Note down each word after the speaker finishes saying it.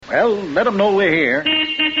Well, let them know we're here.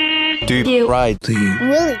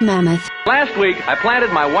 Woolly Mammoth. Last week, I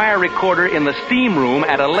planted my wire recorder in the steam room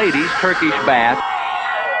at a lady's Turkish bath.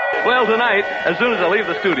 Well, tonight, as soon as I leave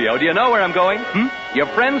the studio, do you know where I'm going? Your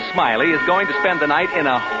friend Smiley is going to spend the night in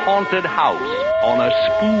a haunted house on a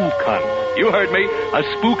spook hunt. You heard me, a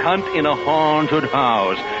spook hunt in a haunted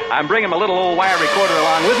house. I'm bringing my little old wire recorder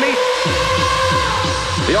along with me.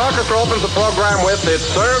 The orchestra opens the program with It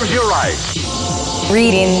Serves You Right.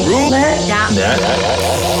 Reading roulette.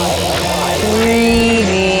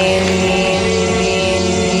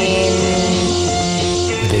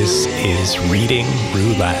 This is Reading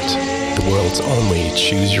Roulette, the world's only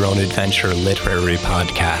choose-your-own-adventure literary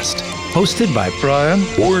podcast. Hosted by Brian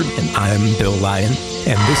Ward, and I'm Bill Lyon.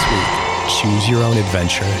 And this week, Choose Your Own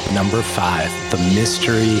Adventure, number 5, The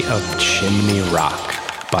Mystery of Chimney Rock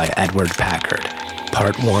by Edward Packard,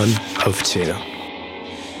 part 1 of 2.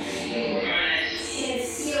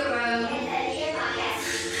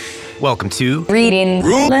 Welcome to Reading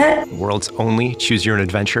Roulette, the world's only Choose Your Own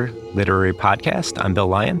Adventure literary podcast. I'm Bill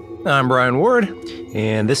Lyon. I'm Brian Ward.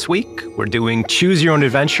 And this week, we're doing Choose Your Own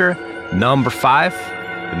Adventure, number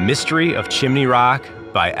 5, The Mystery of Chimney Rock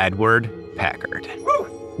by Edward Packard.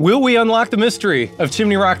 Will we unlock the mystery of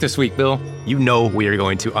Chimney Rock this week, Bill? You know we are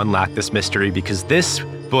going to unlock this mystery because this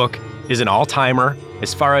book is an all-timer.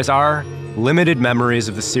 As far as our limited memories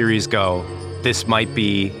of the series go, this might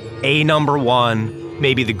be a number 1,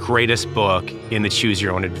 maybe the greatest book in the Choose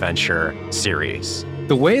Your Own Adventure series.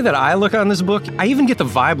 The way that I look on this book, I even get the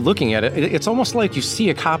vibe looking at it. It's almost like you see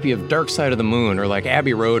a copy of Dark Side of the Moon or like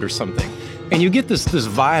Abbey Road or something. And you get this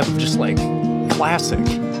vibe of just like classic.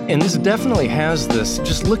 And this definitely has this,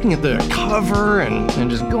 just looking at the cover and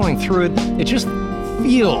just going through it, it just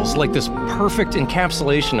feels like this perfect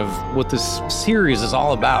encapsulation of what this series is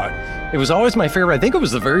all about. It was always my favorite. I think it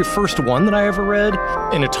was the very first one that I ever read,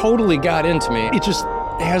 and it totally got into me. It just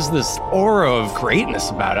has this aura of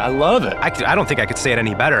greatness about it. I love it. I don't think I could say it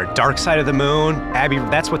any better. Dark Side of the Moon, Abbey,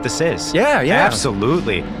 that's what this is. Yeah.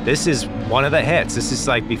 Absolutely. This is one of the hits. This is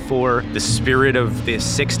like before the spirit of the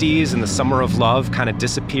 60s and the Summer of Love kind of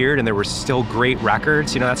disappeared and there were still great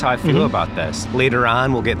records. You know, that's how I feel about this. Later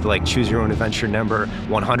on, we'll get the like Choose Your Own Adventure number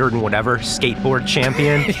 100 and whatever, skateboard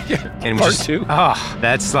champion. And Part 2. Oh,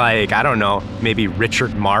 that's like, I don't know, maybe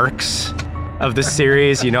Richard Marx of the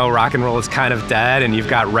series. You know, rock and roll is kind of dead and you've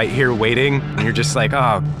got Right Here Waiting and you're just like,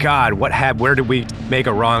 oh God, where did we make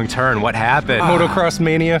a wrong turn? What happened? Motocross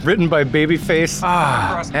Mania, written by Babyface.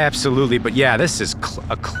 Absolutely. But yeah, this is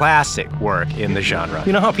a classic work in the genre.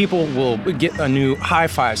 You know how people will get a new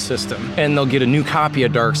hi-fi system and they'll get a new copy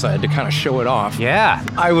of Dark Side to kind of show it off? Yeah.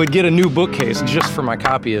 I would get a new bookcase just for my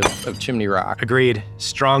copy of Chimney Rock. Agreed.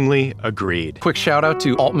 Strongly agreed. Quick shout out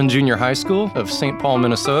to Altman Junior High School of St. Paul,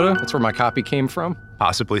 Minnesota. That's where my copy came from.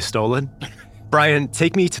 Possibly stolen. Brian,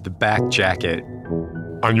 take me to the back jacket.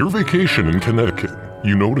 On your vacation in Connecticut,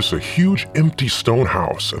 you notice a huge empty stone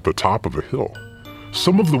house at the top of a hill.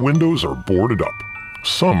 Some of the windows are boarded up.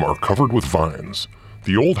 Some are covered with vines.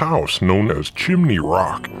 The old house, known as Chimney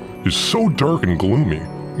Rock, is so dark and gloomy,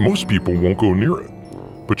 most people won't go near it.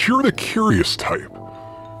 But you're the curious type.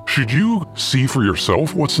 Should you see for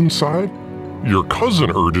yourself what's inside? Your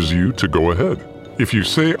cousin urges you to go ahead. If you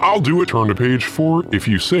say, I'll do it, turn to page 4. If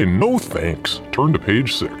you say, no thanks, turn to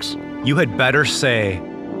page 6. You had better say,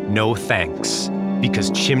 no thanks,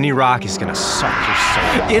 because Chimney Rock is gonna suck your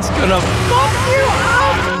soul. It's gonna fuck you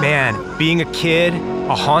up! Man, being a kid,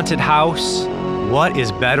 a haunted house, what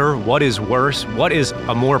is better, what is worse, what is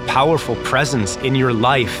a more powerful presence in your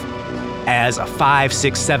life as a 5,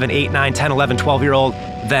 6, 7, 8, 9, 10, 11, 12-year-old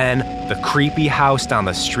than the creepy house down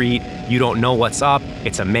the street? You don't know what's up.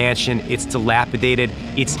 It's a mansion. It's dilapidated.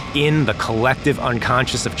 It's in the collective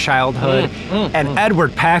unconscious of childhood. And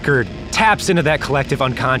Edward Packard taps into that collective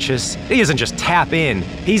unconscious. He doesn't just tap in.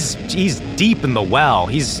 He's deep in the well.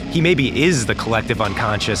 He maybe is the collective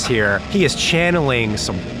unconscious here. He is channeling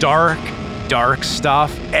some dark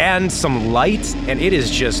stuff and some light, and it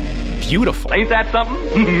is just beautiful. Ain't that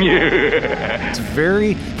something? It's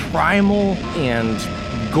very primal and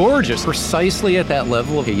gorgeous, precisely at that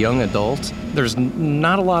level of a young adult. There's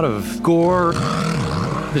not a lot of gore,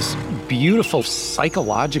 this beautiful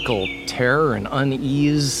psychological terror and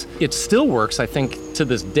unease. It still works, I think, to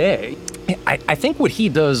this day. I think what he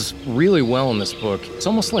does really well in this book, it's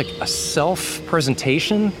almost like a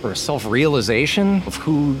self-presentation or a self-realization of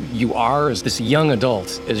who you are as this young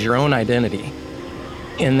adult, as your own identity.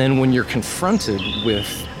 And then when you're confronted with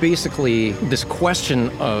basically this question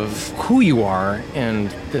of who you are and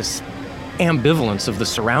this ambivalence of the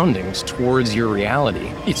surroundings towards your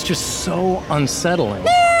reality, it's just so unsettling.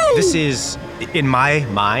 This is in my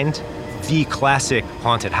mind, the classic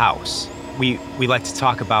haunted house. We like to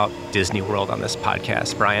talk about Disney World on this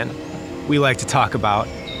podcast, Brian. We like to talk about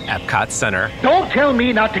Epcot Center. Don't tell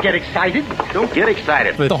me not to get excited. Don't get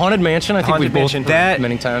excited. But the Haunted Mansion, I think Haunted we've both Mansion, heard that-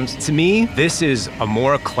 many times. To me, this is a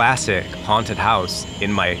more classic haunted house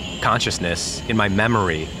in my consciousness, in my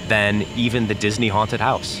memory, than even the Disney haunted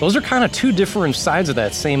house. Those are kind of two different sides of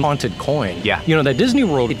that same haunted coin. Yeah. You know, that Disney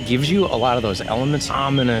World, it gives you a lot of those elements,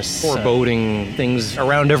 ominous, foreboding things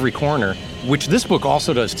around every corner, which this book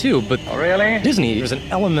also does too. But Really? Disney, there's an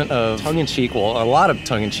element of tongue-in-cheek, well, a lot of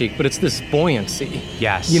tongue-in-cheek, but it's this buoyancy.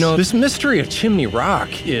 Yes. You know, this mystery of Chimney Rock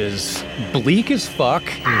is bleak as fuck.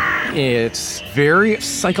 It's very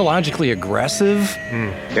psychologically aggressive.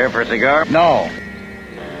 Care for a cigar? No.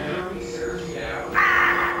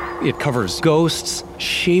 It covers ghosts,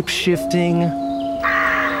 shape-shifting,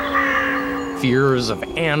 fears of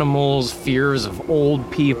animals, fears of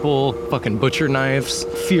old people, fucking butcher knives,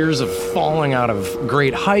 fears of falling out of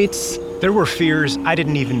great heights. There were fears I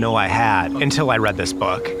didn't even know I had until I read this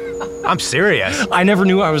book. I'm serious. I never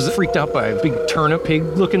knew I was freaked out by big turnip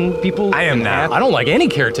pig-looking people. I am in now. hats. I don't like any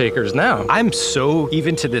caretakers now. I'm so,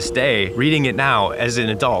 even to this day, reading it now as an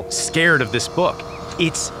adult, scared of this book.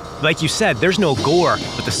 It's, like you said, there's no gore,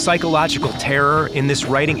 but the psychological terror in this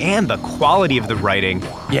writing and the quality of the writing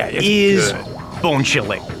is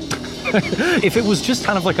bone-chilling. If it was just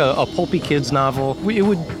kind of like a pulpy kid's novel, it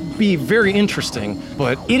would be very interesting,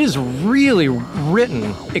 but it is really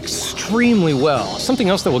written extremely well. Something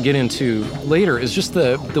else that we'll get into later is just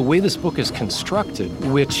the way this book is constructed,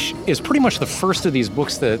 which is pretty much the first of these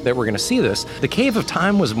books that we're going to see this. The Cave of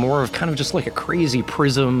Time was more of kind of just like a crazy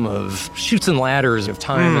prism of chutes and ladders of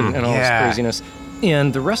time and all this craziness.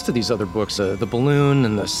 And the rest of these other books, The Balloon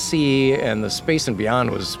and The Sea and The Space and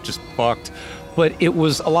Beyond was just fucked. But it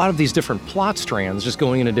was a lot of these different plot strands just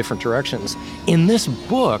going in different directions. In this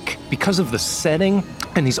book, because of the setting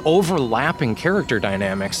and these overlapping character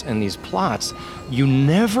dynamics and these plots, you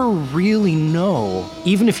never really know,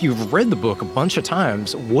 even if you've read the book a bunch of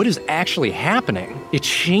times, what is actually happening. It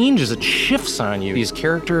changes, it shifts on you. These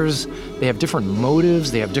characters, they have different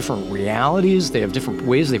motives, they have different realities, they have different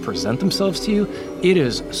ways they present themselves to you. It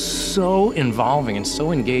is so involving and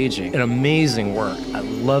so engaging. An amazing work. I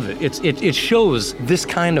love it. It shows this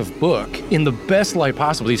kind of book in the best light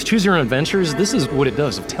possible. These Choose Your Own Adventures, this is what it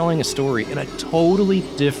does, of telling a story in a totally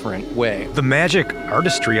different way. The magic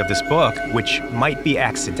artistry of this book, which might be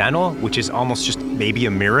accidental, which is almost just maybe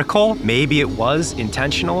a miracle, maybe it was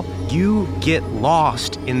intentional, you get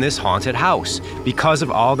lost in this haunted house. Because of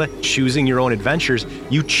all the choosing your own adventures,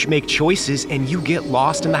 you make choices and you get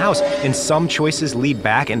lost in the house. And some choices lead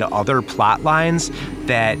back into other plot lines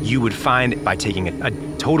that you would find by taking a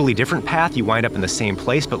totally different path. You wind up in the same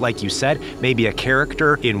place, but like you said, maybe a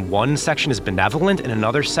character in one section is benevolent and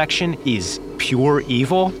another section is pure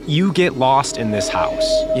evil. You get lost in this house.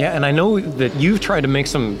 Yeah, and I know that you've tried to make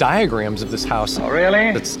some diagrams of this house. Oh,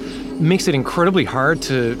 really? That's makes it incredibly hard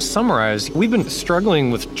to summarize. We've been struggling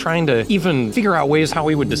with trying to even figure out ways how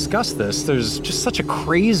we would discuss this. There's just such a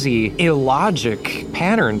crazy, illogic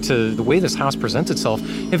pattern to the way this house presents itself.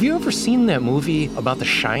 Have you ever seen that movie about The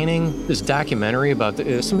Shining? This documentary about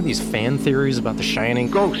some of these fan theories about The Shining?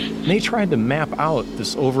 Ghosts. They tried to map out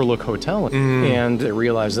this Overlook Hotel, and they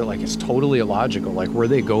realized that it's totally illogical. Where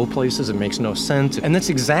they go places, it makes no sense. And that's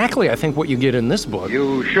exactly, I think, what you get in this book.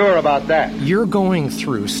 You sure about that? You're going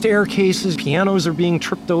through staircases, pianos are being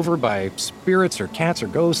tripped over by spirits or cats or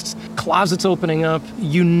ghosts, closets opening up.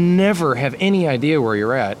 You never have any idea where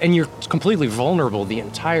you're at, and you're completely vulnerable the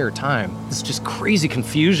entire time. It's just crazy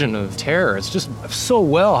confusion of terror. It's just so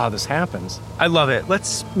well how this happens. I love it.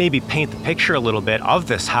 Let's maybe paint the picture a little bit of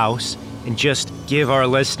this house and just give our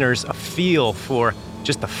listeners a feel for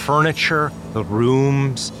just the furniture, the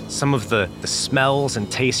rooms, some of the smells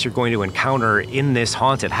and tastes you're going to encounter in this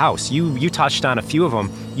haunted house. You touched on a few of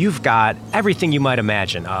them. You've got everything you might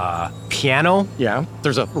imagine. Piano. Yeah.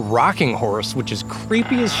 There's a rocking horse, which is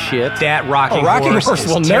creepy as shit. That rocking horse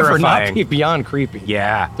is will never not terrifying. be beyond creepy.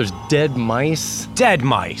 Yeah. There's dead mice. Dead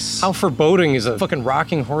mice. How foreboding is a fucking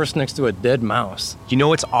rocking horse next to a dead mouse? You know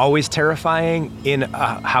what's always terrifying in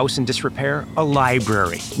a house in disrepair? A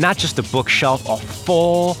library. Not just a bookshelf, a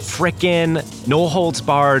full frickin'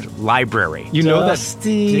 no-holds-barred library. You know that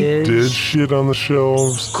Dead shit on the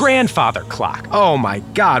shelves. Grandfather clock. Oh my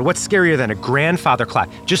God, what's scarier than a grandfather clock?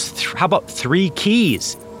 Just how about 3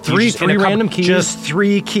 keys? Three random keys. Just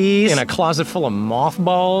 3 keys. In a closet full of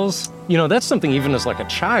mothballs. You know, that's something even as like a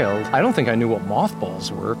child, I don't think I knew what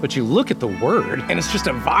mothballs were, but you look at the word and it's just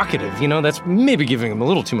evocative. You know, that's maybe giving them a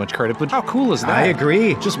little too much credit, but how cool is that? I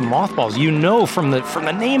agree. Just mothballs. You know from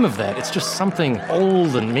the name of that, it's just something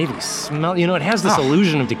old and maybe smell. You know, it has this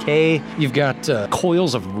illusion of decay. You've got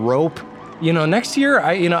coils of rope. You know, next year,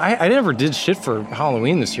 I never did shit for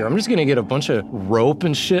Halloween this year. I'm just gonna get a bunch of rope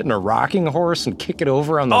and shit and a rocking horse and kick it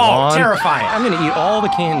over on the lawn. Oh, terrifying. I'm gonna eat all the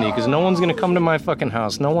candy because no one's gonna come to my fucking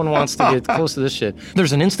house. No one wants to get close to this shit.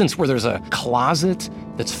 There's an instance where there's a closet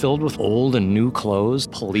that's filled with old and new clothes.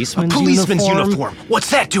 Policeman's uniform. What's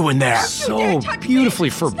that doing there? So beautifully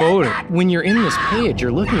foreboding. When you're in this page,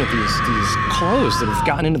 you're looking at these clothes that have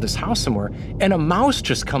gotten into this house somewhere, and a mouse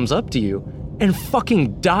just comes up to you and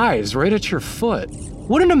fucking dies right at your foot.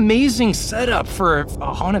 What an amazing setup for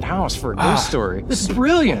a haunted house, for a ghost story. It's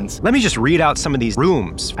brilliant. Let me just read out some of these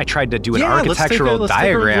rooms. I tried to do an architectural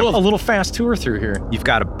diagram. Let's take a little fast tour through here. You've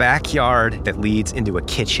got a backyard that leads into a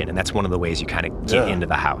kitchen, and that's one of the ways you kind of get into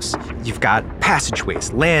the house. You've got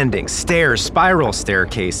passageways, landings, stairs, spiral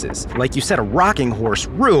staircases. Like you said, a rocking horse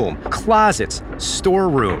room, closets,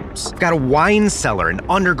 storerooms. You've got a wine cellar, an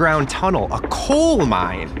underground tunnel, a coal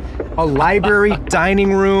mine, a library,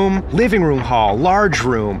 dining room, living room hall, large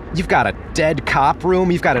room. You've got a dead cop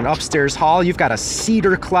room. You've got an upstairs hall. You've got a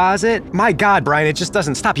cedar closet. My God, Brian, it just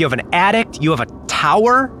doesn't stop. You have an attic. You have a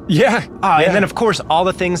tower. Yeah. And then, of course, all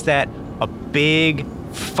the things that a big,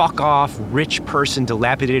 fuck-off, rich person,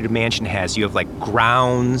 dilapidated mansion has. You have, like,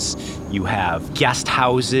 grounds. You have guest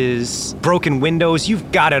houses, broken windows.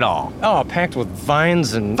 You've got it all. Oh, packed with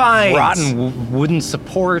vines and rotten wooden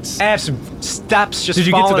supports. Steps just Did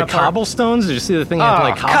you get to the apart. cobblestones? Did you see the thing that had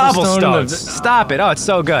like cobblestones? Stop it. Oh, it's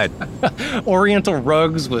so good. Oriental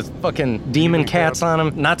rugs with fucking demon cats on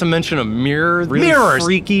them. Not to mention a mirror. Really Mirrors.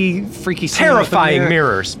 Freaky Terrifying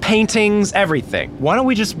mirrors. Paintings, everything. Why don't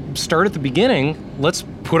we just start at the beginning? Let's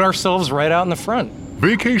put ourselves right out in the front.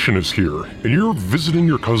 Vacation is here, and you're visiting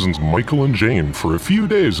your cousins Michael and Jane for a few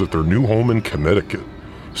days at their new home in Connecticut.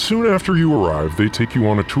 Soon after you arrive, they take you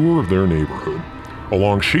on a tour of their neighborhood.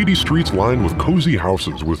 Along shady streets lined with cozy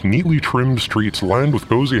houses with neatly trimmed streets lined with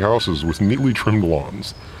cozy houses with neatly trimmed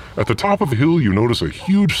lawns. At the top of the hill, you notice a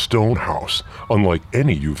huge stone house, unlike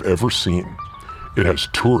any you've ever seen. It has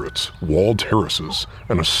turrets, walled terraces,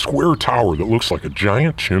 and a square tower that looks like a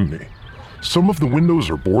giant chimney. Some of the windows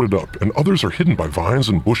are boarded up and others are hidden by vines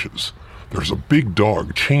and bushes. There's a big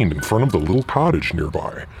dog chained in front of the little cottage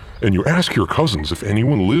nearby, and you ask your cousins if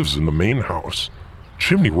anyone lives in the main house.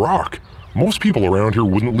 Chimney Rock? Most people around here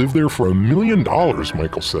wouldn't live there for $1 million,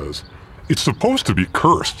 Michael says. It's supposed to be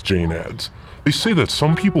cursed, Jane adds. They say that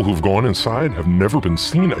some people who've gone inside have never been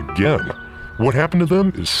seen again. What happened to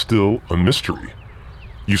them is still a mystery.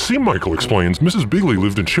 You see, Michael explains, Mrs. Bigley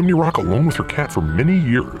lived in Chimney Rock alone with her cat for many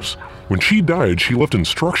years. When she died, she left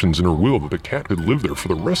instructions in her will that the cat could live there for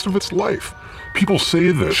the rest of its life. People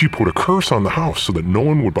say that she put a curse on the house so that no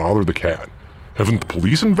one would bother the cat. Haven't the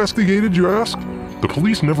police investigated, you ask? The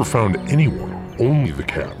police never found anyone, only the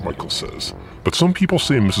cat, Michael says. But some people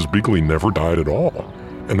say Mrs. Bigley never died at all,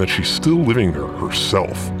 and that she's still living there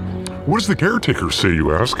herself. What does the caretaker say,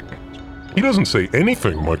 you ask? He doesn't say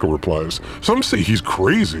anything, Michael replies. Some say he's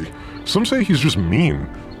crazy. Some say he's just mean.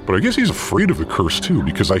 But I guess he's afraid of the curse too,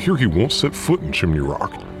 because I hear he won't set foot in Chimney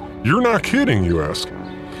Rock. You're not kidding, you ask.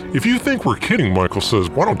 If you think we're kidding, Michael says,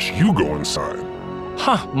 why don't you go inside?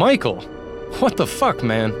 Michael. What the fuck,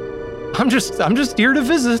 man? I'm just here to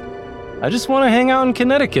visit. I just want to hang out in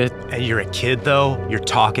Connecticut. And you're a kid, though. You're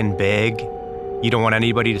talking big. You don't want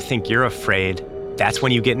anybody to think you're afraid. That's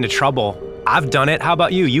when you get into trouble. I've done it. How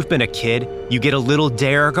about you? You've been a kid. You get a little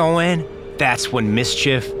dare going. That's when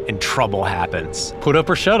mischief and trouble happens. Put up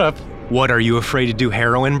or shut up. What, are you afraid to do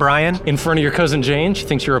heroin, Brian? In front of your cousin Jane? She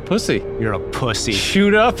thinks you're a pussy. You're a pussy.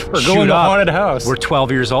 Shoot up or go in the haunted house. We're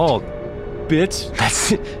 12 years old. Bitch.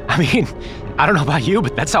 I don't know about you,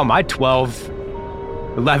 but that's how my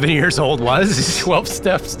 11 years old was. 12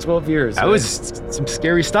 steps, 12 years. That was some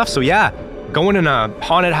scary stuff. So yeah, going in a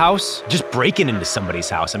haunted house, just breaking into somebody's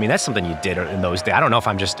house. I mean, that's something you did in those days. I don't know if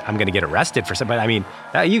I'm going to get arrested for something. I mean,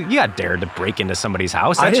 you got dared to break into somebody's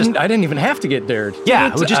house. I didn't even have to get dared.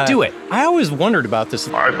 Yeah, just do it. I always wondered about this.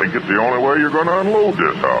 I think it's the only way you're going to unload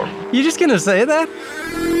this house. You just going to say that?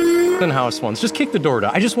 House once. Just kick the door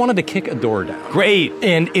down. I just wanted to kick a door down. Great.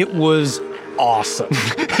 And it was awesome.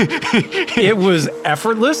 It was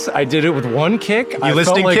effortless. I did it with one kick. I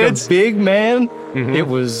felt like a big man. Mm-hmm. It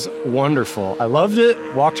was wonderful. I loved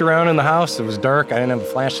it. Walked around in the house. It was dark. I didn't have a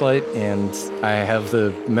flashlight, and I have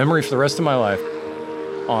the memory for the rest of my life.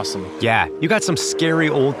 Awesome. Yeah, you got some scary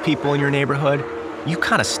old people in your neighborhood. You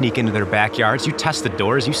kind of sneak into their backyards. You test the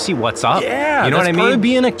doors. You see what's up. Yeah, you know what I that's part mean? of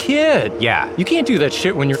being a kid. Yeah. You can't do that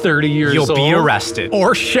shit when you're 30 years old. You'll be arrested.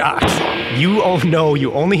 Or shot. You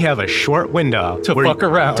only have a short window To fuck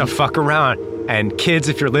around. To fuck around. And kids,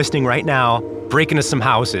 if you're listening right now, break into some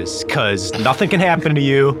houses, because nothing can happen to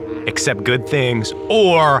you except good things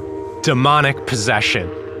or demonic possession,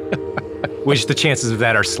 which the chances of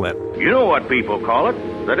that are slim. You know what people call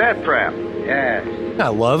it? The death trap. Yes. I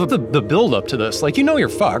love the build-up to this. Like, you know you're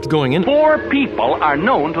fucked going in. 4 people are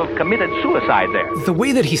known to have committed suicide there. The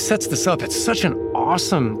way that he sets this up, it's such an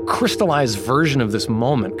awesome, crystallized version of this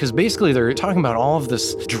moment. Because basically they're talking about all of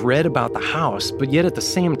this dread about the house, but yet at the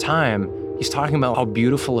same time, he's talking about how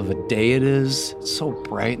beautiful of a day it is. It's so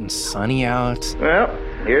bright and sunny out. Well,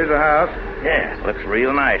 here's the house. Yeah, looks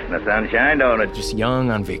real nice in the sunshine, don't it? Just young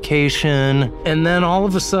on vacation. And then all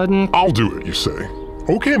of a sudden, I'll do it, you say.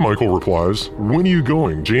 Okay, Michael replies. When are you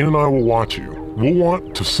going? Jane and I will watch you. We'll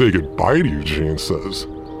want to say goodbye to you, Jane says.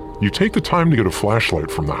 You take the time to get a flashlight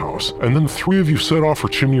from the house, and then the 3 of you set off for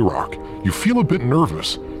Chimney Rock. You feel a bit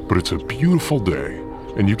nervous, but it's a beautiful day,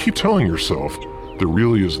 and you keep telling yourself there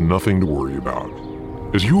really is nothing to worry about.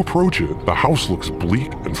 As you approach it, the house looks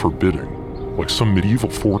bleak and forbidding, like some medieval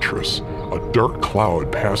fortress. A dark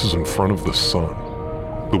cloud passes in front of the sun.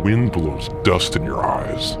 The wind blows dust in your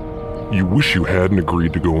eyes. You wish you hadn't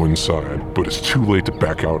agreed to go inside, but it's too late to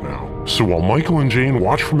back out now. So while Michael and Jane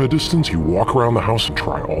watch from a distance, you walk around the house and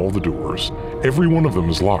try all the doors. Every one of them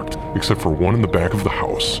is locked, except for one in the back of the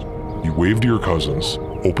house. You wave to your cousins,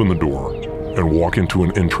 open the door, and walk into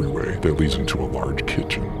an entryway that leads into a large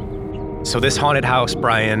kitchen. So this haunted house,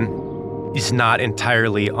 Brian, is not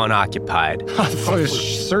entirely unoccupied.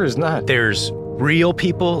 sure is not. There's real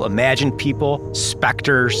people, imagined people,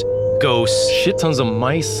 specters, ghosts. Shit tons of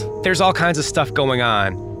mice. There's all kinds of stuff going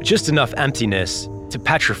on. Just enough emptiness to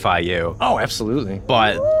petrify you. Oh, absolutely.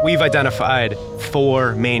 But we've identified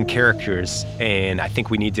 4 main characters, and I think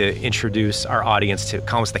we need to introduce our audience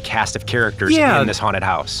to almost the cast of characters in this haunted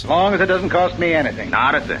house. As long as it doesn't cost me anything.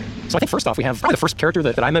 Not a thing. So I think first off, we have probably the first character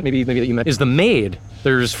that I met, maybe that you met, is the maid.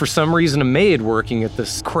 There's, for some reason, a maid working at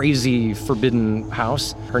this crazy, forbidden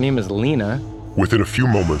house. Her name is Lena. Within a few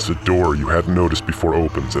moments, a door you hadn't noticed before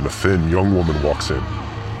opens and a thin young woman walks in.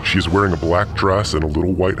 She is wearing a black dress and a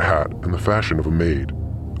little white hat in the fashion of a maid.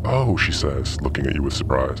 Oh, she says, looking at you with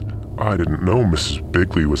surprise. I didn't know Mrs.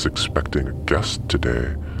 Bigley was expecting a guest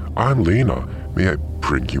today. I'm Lena. May I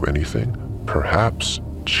bring you anything? Perhaps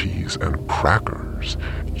cheese and crackers.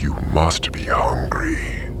 You must be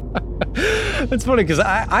hungry. It's funny because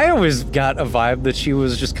I always got a vibe that she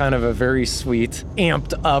was just kind of a very sweet,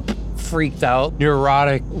 amped up, freaked out,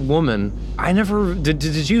 neurotic woman. I never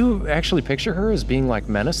did you actually picture her as being like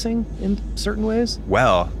menacing in certain ways?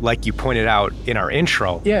 Well, like you pointed out in our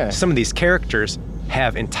intro, some of these characters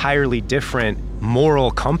have entirely different moral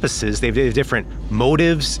compasses. They have different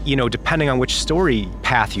motives, depending on which story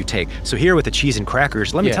path you take. So here with the cheese and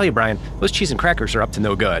crackers, let me tell you, Brian, those cheese and crackers are up to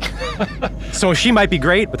no good. So she might be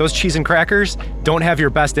great, but those cheese and crackers don't have your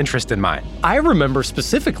best interest in mind. I remember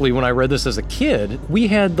specifically when I read this as a kid, we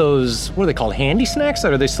had those, what are they called, handy snacks?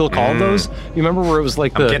 Are they still called those? You remember where it was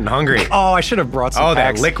like I'm getting hungry. Oh, I should have brought some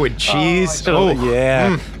packs. That liquid cheese.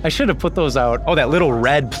 I should have put those out. Oh, that little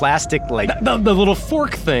red plastic, like... The little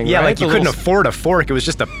fork thing, yeah, right? like you couldn't afford a fork. It was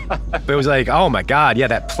just it was like, oh my God, yeah,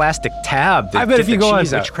 that plastic tab. I bet if you go on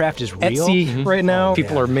Witchcraft is real. Etsy right now,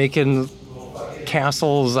 people are making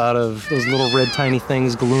castles out of those little red tiny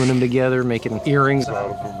things, gluing them together, making earrings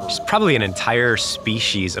out of them. There's probably an entire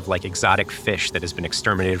species of like exotic fish that has been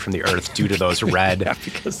exterminated from the earth due to those red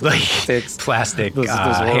because like sticks, plastic those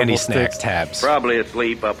handy snack sticks. tabs. Probably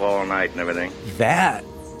asleep up all night and everything. That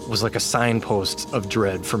was like a signpost of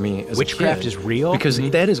dread for me as Witchcraft a kid. is real? Because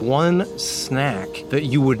that is one snack that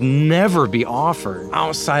you would never be offered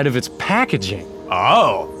outside of its packaging.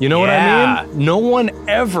 Oh, you know what I mean? No one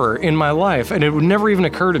ever in my life, and it would never even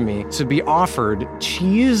occur to me to be offered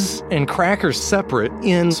cheese and crackers separate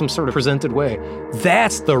in some sort of presented way.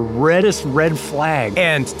 That's the reddest red flag.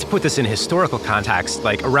 And to put this in historical context,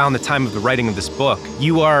 like around the time of the writing of this book,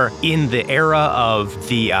 you are in the era of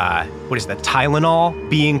the, Tylenol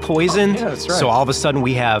being poisoned. Yeah, that's right. So all of a sudden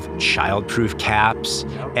we have child-proof caps,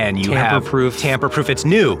 and you have tamper-proof. It's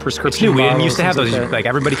new. Prescription It's new. We didn't bottles, used to have things those. like that. Like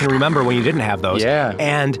everybody can remember when you didn't have those. Yeah.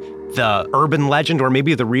 And the urban legend or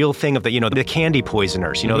maybe the real thing of the candy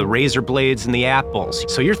poisoners, the razor blades and the apples.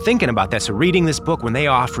 So you're thinking about that. So reading this book, when they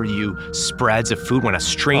offer you spreads of food, when a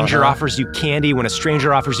stranger offers you candy, when a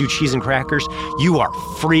stranger offers you cheese and crackers, you are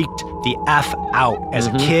freaked the F out as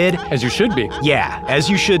a kid. As you should be. Yeah, as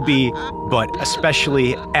you should be, but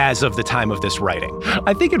especially as of the time of this writing.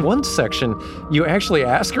 I think in one section, you actually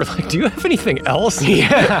ask her, like, do you have anything else?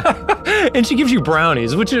 Yeah. And she gives you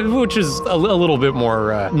brownies, which is a little bit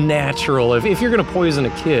more natural. If you're going to poison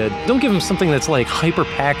a kid, don't give them something that's like hyper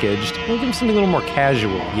packaged. Don't give them something a little more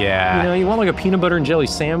casual. Yeah. You want like a peanut butter and jelly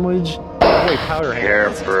sandwich? Boy, powder.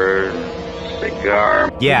 Careford,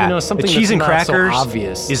 cigar. Yeah, something the cheese that's and not crackers so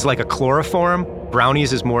obvious. is like a chloroform.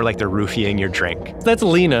 Brownies is more like they're roofying your drink. That's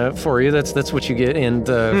Lena for you. That's what you get, and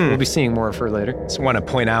we'll be seeing more of her later. Just want to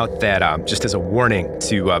point out that just as a warning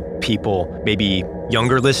to people, maybe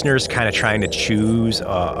younger listeners kind of trying to choose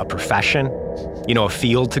a profession, a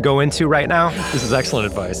field to go into right now. This is excellent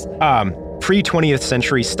advice. Pre-20th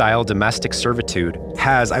century style domestic servitude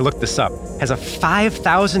has, I looked this up, has a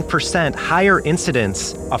 5,000% higher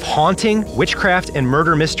incidence of haunting, witchcraft, and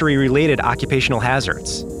murder mystery related occupational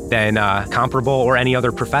hazards than comparable or any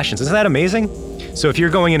other professions. Isn't that amazing? So if you're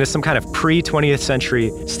going into some kind of pre-20th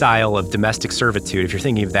century style of domestic servitude, if you're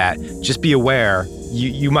thinking of that, just be aware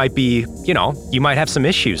you might be, you might have some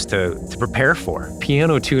issues to prepare for.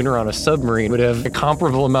 Piano tuner on a submarine would have a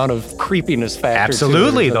comparable amount of creepiness factor.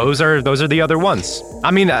 Absolutely, those are the other ones.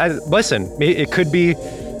 I mean, listen, it could be.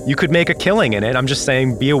 You could make a killing in it. I'm just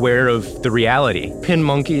saying, be aware of the reality. Pin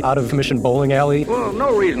monkey out of Mission Bowling Alley. Well,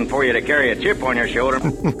 no reason for you to carry a chip on your shoulder.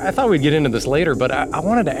 I thought we'd get into this later, but I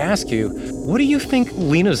wanted to ask you, what do you think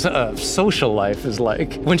Lena's social life is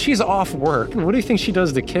like? When she's off work, what do you think she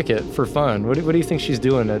does to kick it for fun? What do you think she's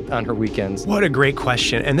doing on her weekends? What a great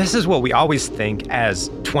question. And this is what we always think as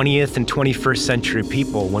 20th and 21st century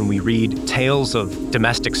people when we read tales of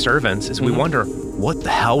domestic servants, is we wonder, what the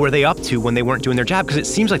hell were they up to when they weren't doing their job? Because it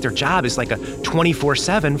seems like their job is like a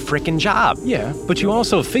 24/7 frickin' job. Yeah, but you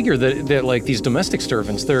also figure that like these domestic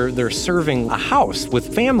servants, they're serving a house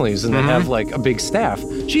with families and they have like a big staff.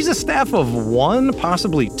 She's a staff of one,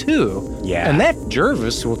 possibly two. Yeah. And that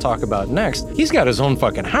Jervis, who we'll talk about next, he's got his own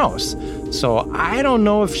fucking house. So I don't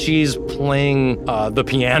know if she's playing the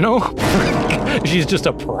piano. She's just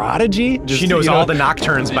a prodigy. She knows all the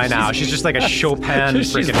nocturnes by now. She's just like a Chopin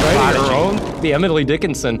freaking writing her prodigy. own. The Emily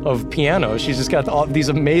Dickinson of piano. She's just got all these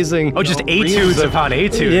amazing... just etudes upon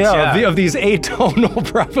etudes. Yeah. Of these atonal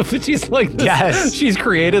probably. She's like this. Yes. She's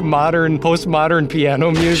created postmodern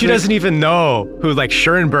piano music. She doesn't even know who like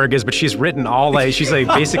Schoenberg is, but she's written she's like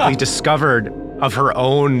basically discovered of her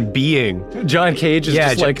own being. John Cage is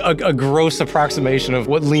just like a gross approximation of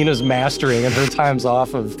what Lena's mastering in her times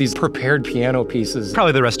off of these prepared piano pieces.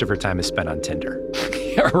 Probably the rest of her time is spent on Tinder.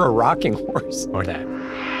 Or a rocking horse. Or that.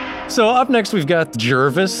 So up next we've got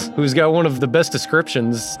Jervis, who's got one of the best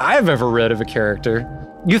descriptions I've ever read of a character.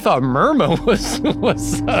 You thought Myrma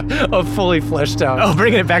was a fully fleshed out... Oh,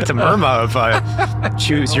 bringing it back to Myrma of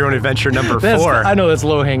Choose Your Own Adventure number 4. I know that's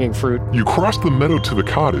low-hanging fruit. You cross the meadow to the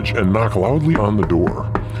cottage and knock loudly on the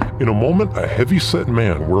door. In a moment, a heavy-set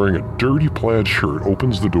man wearing a dirty plaid shirt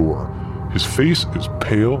opens the door. His face is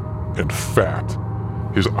pale and fat.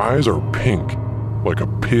 His eyes are pink, like a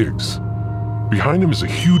pig's. Behind him is a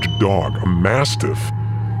huge dog, a mastiff,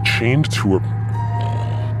 chained to a...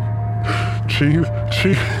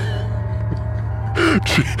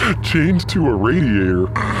 chained to a radiator.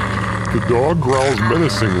 The dog growls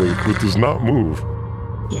menacingly, but does not move.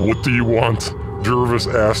 What do you want? Jervis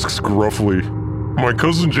asks gruffly. My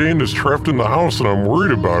cousin Jane is trapped in the house and I'm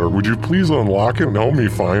worried about her. Would you please unlock it and help me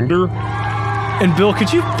find her? And Bill,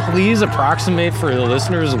 could you please approximate for the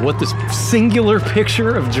listeners what this singular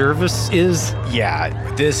picture of Jervis is? Yeah,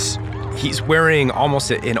 he's wearing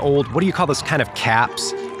almost an old, what do you call those kind of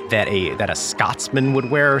caps that a Scotsman would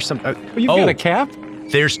wear or something? You've got a cap?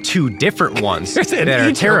 There's 2 different ones that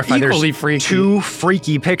are terrifying. Equally There's freaky. 2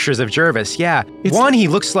 freaky pictures of Jervis. Yeah, one he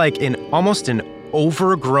looks like almost an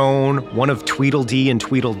overgrown one of Tweedledee and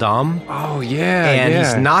Tweedledum. Oh yeah, and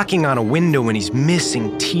he's knocking on a window and he's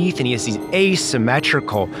missing teeth and he has these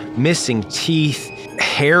asymmetrical missing teeth,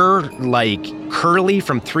 hair like curly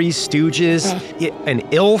from Three Stooges, an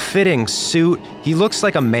ill-fitting suit. He looks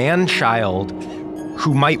like a man-child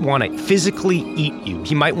who might want to physically eat you.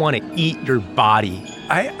 He might want to eat your body.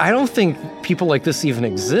 I don't think people like this even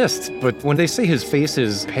exist, but when they say his face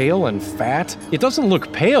is pale and fat, it doesn't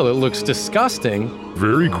look pale, it looks disgusting.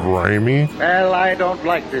 Very grimy. Well, I don't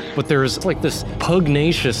like this. But there's like this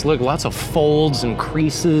pugnacious look, lots of folds and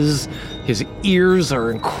creases. His ears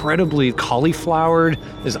are incredibly cauliflowered.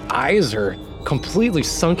 His eyes are completely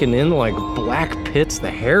sunken in like black pits.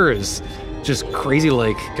 The hair is just crazy,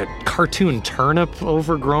 like a cartoon turnip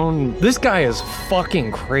overgrown. This guy is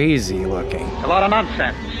fucking crazy looking. A lot of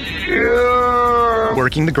nonsense.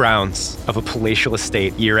 Working the grounds of a palatial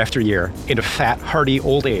estate year after year into fat, hardy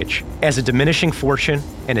old age, as a diminishing fortune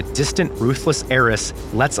and a distant, ruthless heiress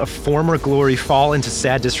lets a former glory fall into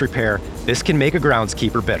sad disrepair, this can make a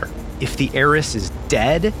groundskeeper bitter. If the heiress is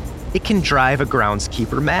dead, it can drive a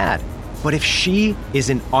groundskeeper mad. But if she is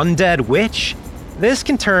an undead witch, this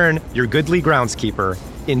can turn your goodly groundskeeper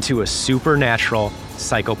into a supernatural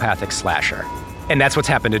psychopathic slasher. And that's what's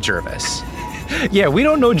happened to Jervis. Yeah, we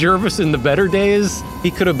don't know Jervis in the better days.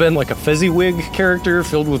 He could have been like a Fezziwig character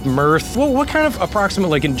filled with mirth. Well, what kind of approximate,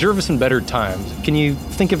 like in Jervis in better times? Can you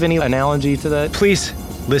think of any analogy to that? Please,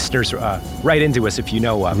 listeners, write into us if you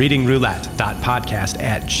know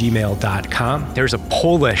readingroulette.podcast@gmail.com. There's a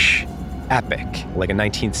Polish epic, like a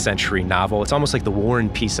 19th century novel. It's almost like the War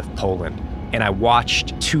and Peace of Poland. And I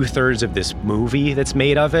watched 2/3 of this movie that's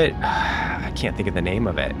made of it. I can't think of the name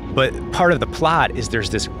of it. But part of the plot is there's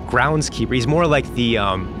this groundskeeper. He's more like the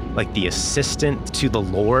assistant to the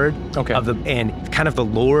lord. Okay. And kind of the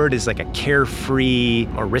lord is like a carefree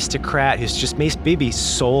aristocrat who's just maybe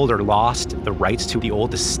sold or lost the rights to the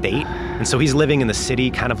old estate. And so he's living in the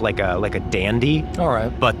city kind of like a dandy. All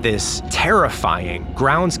right. But this terrifying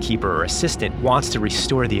groundskeeper or assistant wants to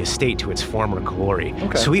restore the estate to its former glory.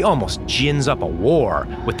 Okay. So he almost gins up a war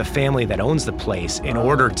with the family that owns the place in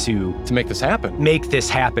order to make this happen.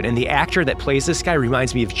 And the actor that plays this guy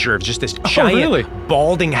reminds me of Jervis, just this giant,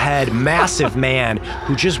 balding head, massive man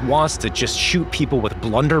who just wants to just shoot people with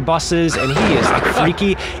blunderbusses, and he is like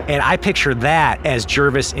freaky. And I picture that as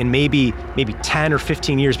Jervis in maybe 10 or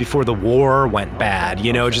 15 years before the war went bad,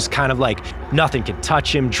 just kind of like nothing could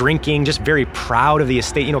touch him, drinking, just very proud of the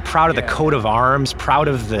estate, proud of the coat of arms, proud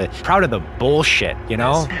of the bullshit, You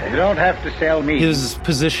don't have to sell me. His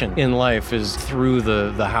position in life is through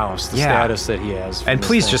the house, the status that he has. And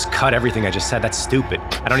please just cut everything I just said. That's stupid.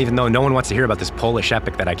 I don't even know. No one wants to hear about this Polish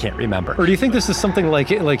epic that I can't remember. Or do you think this is something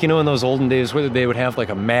like in those olden days where they would have like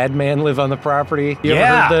a madman live on the property? You ever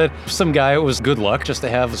heard that? Some guy, it was good luck just to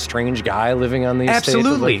have a strange guy living on the estate.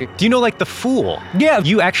 Absolutely. Do you know like the Fool? Yeah.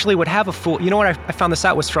 You actually would have a fool. You know what? I found this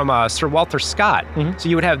out was from Sir Walter Scott. Mm-hmm.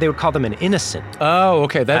 So they would call them an innocent. Oh,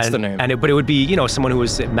 okay. That's the name. But it would be, someone who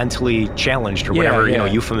was mentally challenged or whatever,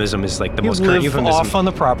 euphemism is like the most current euphemism. Off on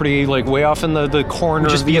the property, like way off in the corner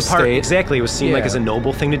of the estate. Exactly. It was seen like as a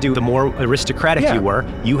noble thing to do. The more aristocratic you were,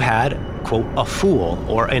 you had, quote, a fool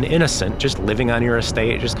or an innocent just living on your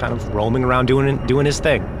estate, just kind of roaming around doing his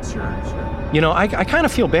thing. Sure. I kind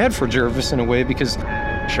of feel bad for Jervis in a way because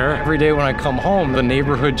every day when I come home, the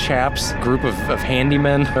neighborhood chaps, group of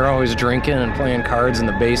handymen, they're always drinking and playing cards in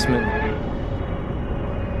the basement.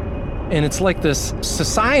 And it's like this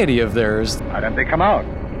society of theirs. Why don't they come out?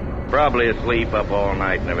 Probably asleep up all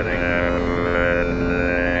night and everything.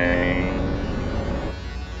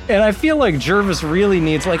 And I feel like Jervis really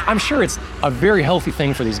needs, I'm sure it's a very healthy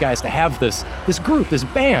thing for these guys to have this group, this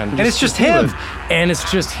band. And it's just him. And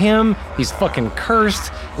it's just him. He's fucking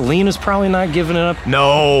cursed. Lena's probably not giving it up.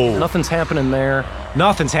 No. Nothing's happening there.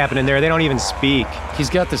 Nothing's happening there. They don't even speak. He's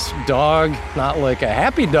got this dog, not like a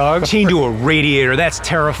happy dog. Chained to a radiator. That's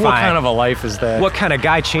terrifying. What kind of a life is that? What kind of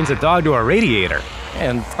guy chains a dog to a radiator?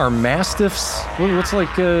 And are mastiffs? What's I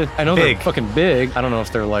know big. They're fucking big. I don't know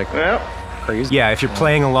if they're crazy. Yeah, if you're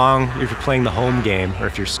playing along, if you're playing the home game, or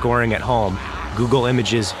if you're scoring at home, Google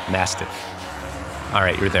images Mastiff. All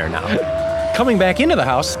right, you're there now. Coming back into the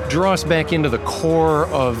house, draw us back into the core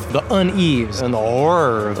of the unease and the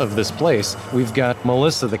horror of this place. We've got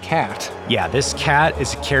Melissa the cat. Yeah, this cat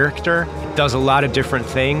is a character. It does a lot of different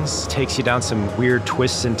things, takes you down some weird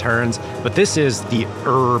twists and turns, but this is the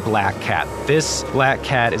black cat. This black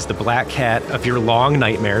cat is the black cat of your long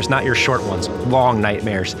nightmares, not your short ones, long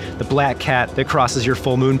nightmares. The black cat that crosses your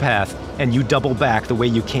full moon path, and you double back the way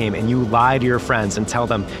you came, and you lie to your friends and tell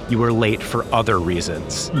them you were late for other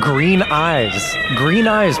reasons. Green eyes. Green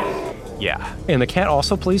eyes. Yeah. And the cat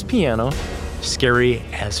also plays piano. Scary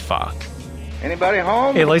as fuck. Anybody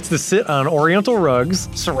home? It likes to sit on oriental rugs,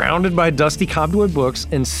 surrounded by dusty cobweb books,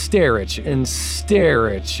 and stare at you, and stare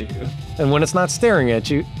at you. And when it's not staring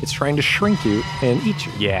at you, it's trying to shrink you and eat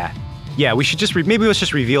you. Yeah. Yeah, we should just, maybe let's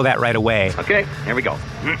just reveal that right away. Okay, here we go.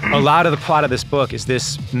 A lot of the plot of this book is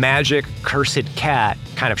this magic, cursed cat,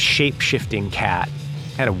 kind of shape-shifting cat,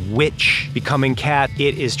 kind of witch becoming cat.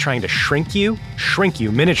 It is trying to shrink you,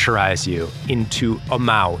 miniaturize you into a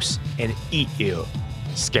mouse and eat you.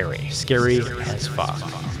 Scary as fuck.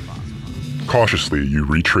 Cautiously, you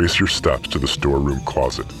retrace your steps to the storeroom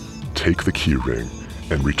closet, take the key ring,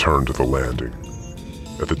 and return to the landing.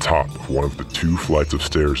 At the top of one of the 2 flights of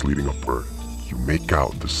stairs leading upward, you make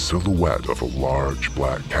out the silhouette of a large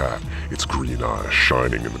black cat, its green eyes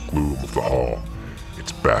shining in the gloom of the hall.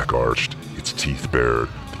 Its back arched, its teeth bared,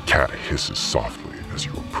 the cat hisses softly as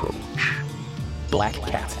you approach. Black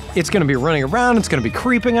cat. It's going to be running around, it's going to be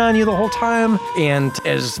creeping on you the whole time, and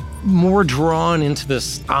as more drawn into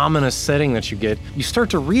this ominous setting that you get, you start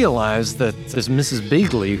to realize that this Mrs.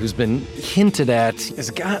 Bigley, who's been hinted at, has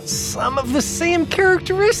got some of the same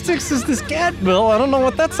characteristics as this cat, Bill. I don't know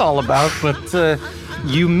what that's all about, but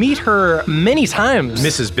you meet her many times.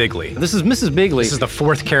 Mrs. Bigley. This is Mrs. Bigley. This is the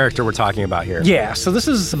 4th character we're talking about here. Yeah, so this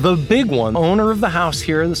is the big one. Owner of the house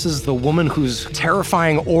here. This is the woman whose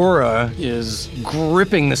terrifying aura is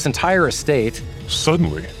gripping this entire estate.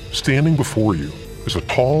 Suddenly, standing before you is a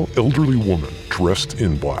tall, elderly woman dressed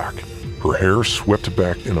in black, her hair swept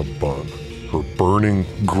back in a bun. Her burning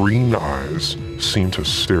green eyes seem to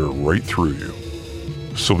stare right through you.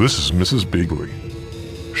 So this is Mrs. Bigley.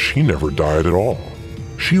 She never died at all.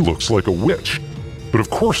 She looks like a witch. But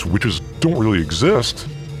of course, witches don't really exist.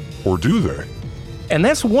 Or do they? And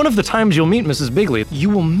that's one of the times you'll meet Mrs. Bigley. You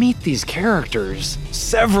will meet these characters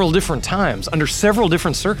several different times, under several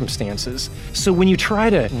different circumstances. So when you try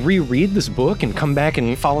to reread this book and come back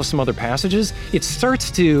and follow some other passages, it starts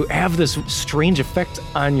to have this strange effect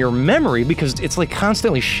on your memory because it's like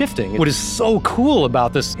constantly shifting. What is so cool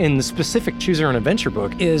about this in the specific Choose Your Own Adventure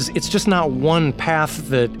book is it's just not one path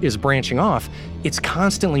that is branching off. It's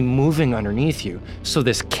constantly moving underneath you. So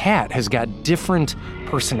this cat has got different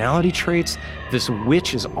personality traits. This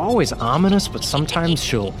witch is always ominous, but sometimes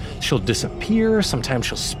she'll disappear, sometimes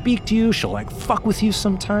she'll speak to you, she'll like fuck with you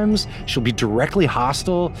sometimes, she'll be directly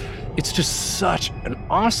hostile. It's just such an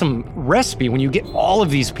awesome recipe when you get all of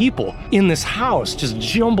these people in this house just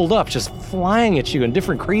jumbled up, just flying at you in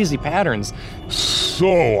different crazy patterns. So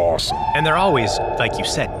awesome. And they're always, like you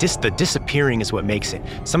said, the disappearing is what makes it.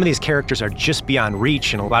 Some of these characters are just beyond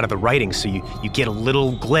reach in a lot of the writing, so you get a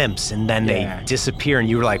little glimpse and then they disappear and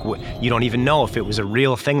you're like, you don't even know if it was a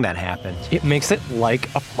real thing that happened. It makes it like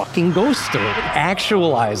a fucking ghost story. It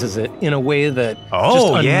actualizes it in a way that just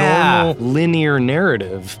a normal linear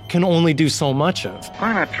narrative can only do so much of.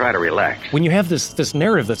 Why not try to relax? When you have this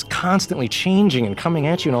narrative that's constantly changing and coming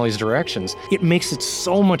at you in all these directions, it makes it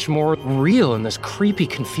so much more real in this creepy,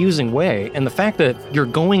 confusing way. And the fact that you're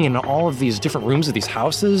going into all of these different rooms of these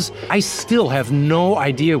houses, I still have no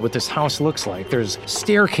idea what this house looks like. There's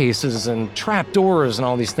staircases and trap doors and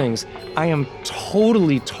all these things. I am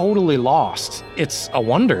totally lost. It's a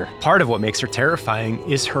wonder. Part of what makes her terrifying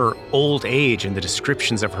is her old age and the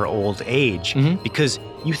descriptions of her old age, because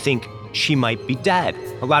you think she might be dead.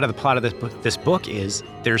 A lot of the plot of this book is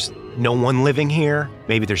there's no one living here.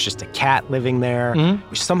 Maybe there's just a cat living there.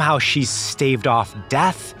 Somehow she's staved off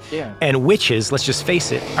death. Yeah. And witches, let's just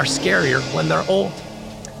face it, are scarier when they're old.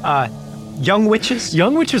 Young witches?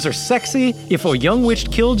 Young witches are sexy. If a young witch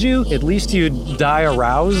killed you, at least you'd die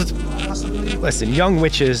aroused. Listen, young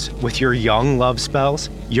witches with your young love spells,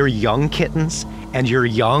 your young kittens, and your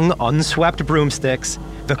young unswept broomsticks,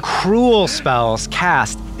 the cruel spells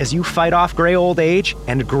cast as you fight off gray old age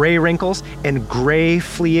and gray wrinkles and gray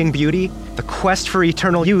fleeing beauty, the quest for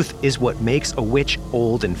eternal youth is what makes a witch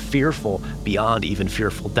old and fearful beyond even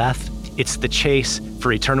fearful death. It's the chase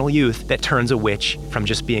for eternal youth that turns a witch from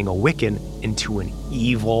just being a Wiccan into an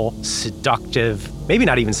evil, seductive, maybe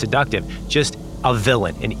not even seductive, just a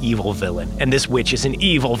villain, an evil villain. And this witch is an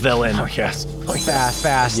evil villain. Oh, yes.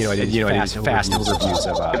 Fast overviews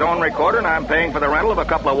of His own recorder, and I'm paying for the rental of a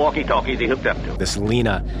couple of walkie-talkies he hooked up to. this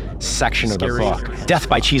Lena section of the book. Death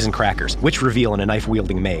by cheese and crackers. Witch reveal in a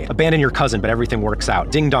knife-wielding maid. Abandon your cousin, but everything works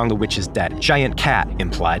out. Ding dong, the witch is dead. Giant cat,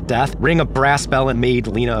 implied death. Ring a brass bell and maid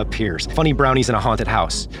Lena appears. Funny brownies in a haunted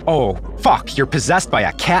house. Oh, fuck, you're possessed by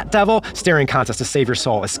a cat devil? Staring contest to save your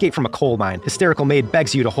soul. Escape from a coal mine. Hysterical maid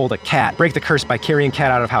begs you to hold a cat. Break the curse by carrying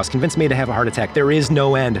cat out of house. Convince maid to have a heart attack. There is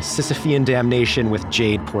no end. Sisyphean damnation with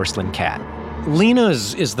jade porcelain cat. Lena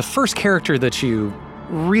is the first character that you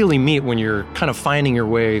really meet when you're kind of finding your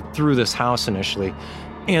way through this house initially.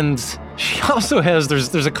 And she also has,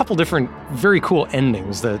 there's a couple different very cool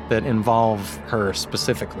endings that involve her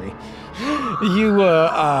specifically.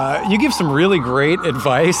 You give some really great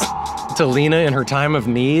advice to Lena in her time of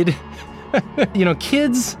need. You know,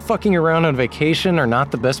 kids fucking around on vacation are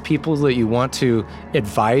not the best people that you want to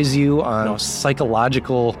advise you on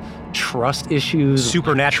psychological trust issues.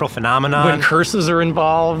 Supernatural phenomenon. When curses are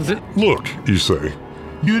involved. Look, you say,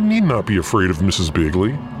 you need not be afraid of Mrs.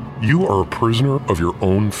 Bigley. You are a prisoner of your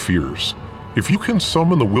own fears. If you can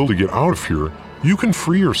summon the will to get out of here, you can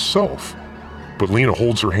free yourself. but Lena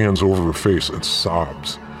holds her hands over her face and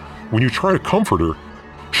sobs. When you try to comfort her,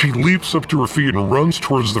 she leaps up to her feet and runs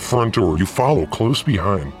towards the front door. You follow close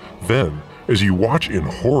behind. Then, as you watch in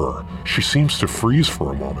horror, she seems to freeze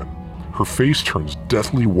for a moment. Her face turns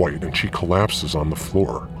deathly white and she collapses on the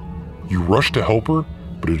floor. You rush to help her,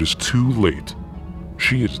 but it is too late.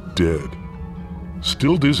 She is dead.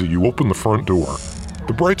 Still dizzy, you open the front door.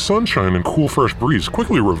 The bright sunshine and cool fresh breeze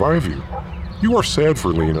quickly revive you. You are sad for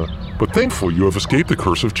Lena, but thankful you have escaped the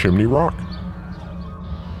curse of Chimney Rock.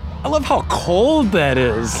 I love how cold that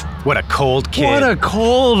is. What a cold kid. What a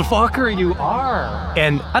cold fucker you are.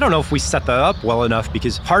 And I don't know if we set that up well enough,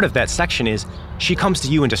 because part of that section is she comes to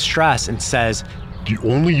you in distress and says,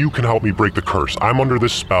 Only you can help me break the curse. I'm under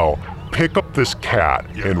this spell. Pick up this cat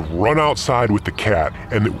and run outside with the cat,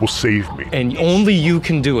 and it will save me. And only you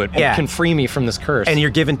can do it. Yeah. Can free me from this curse. and you're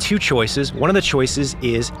given two choices. One of the choices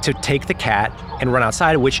is to take the cat and run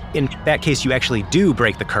outside, which in that case you actually do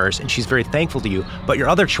break the curse, and she's very thankful to you. But your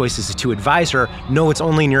other choice is to advise her, no, it's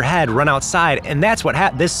only in your head, run outside. And that's what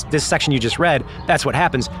this section you just read, that's what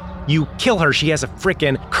happens. You kill her, she has a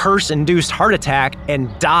freaking curse-induced heart attack and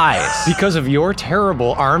dies. because of your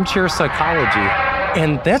terrible armchair psychology.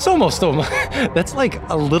 And that's that's like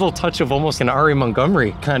a little touch of almost an Ari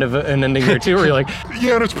Montgomery kind of an ending here too, where you're like,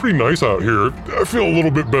 Yeah, and it's pretty nice out here. I feel a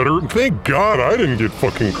little bit better. Thank God I didn't get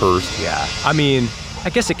fucking cursed. Yeah, I mean, I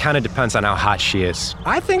guess it kind of depends on how hot she is.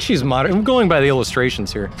 I think she's modern. I'm going by the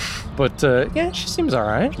illustrations here. But yeah, she seems all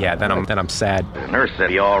right. Yeah, then I'm sad. The nurse said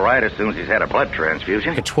he'll be all right as soon as he's had a blood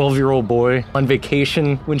transfusion. A 12-year-old boy on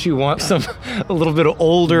vacation when she wants a little bit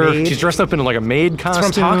older. Maid? She's dressed up in like a maid costume.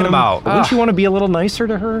 That's what I'm talking about. Wouldn't you want to be a little nicer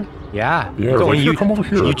to her? Yeah. Yeah, When like, here, come over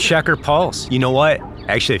here. You check her pulse. You know what?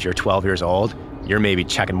 Actually, if you're 12 years old, you're maybe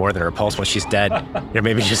checking more than her pulse when she's dead. You're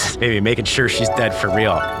maybe making sure she's dead for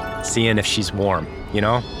real. Seeing if she's warm, you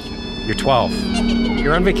know? You're 12.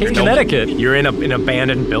 You're on vacation in Connecticut. You're in an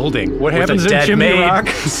abandoned building. What with happens a in dead Chimney maid Rock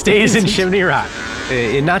stays in Chimney Rock.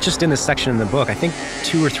 And not just in this section in the book. I think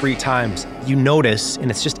 2 or 3 times you notice, and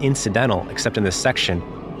it's just incidental, except in this section,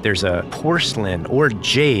 there's a porcelain or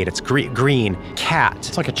jade, it's green, cat.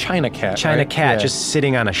 It's like a China cat. China right? cat Yeah. just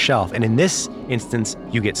sitting on a shelf. And in this instance,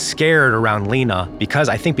 you get scared around Lena because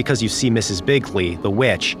you see Mrs. Bigley, the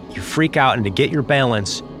witch. You freak out, and to get your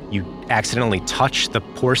balance, you accidentally touch the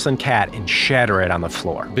porcelain cat and shatter it on the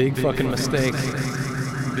floor. Big fucking mistake.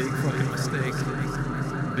 Big fucking mistake.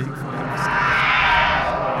 Big fucking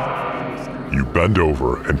mistake. You bend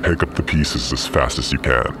over and pick up the pieces as fast as you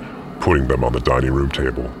can, putting them on the dining room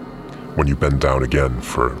table. When you bend down again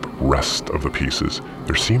for the rest of the pieces,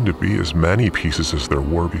 there seem to be as many pieces as there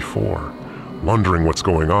were before. Wondering what's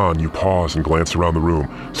going on, you pause and glance around the room.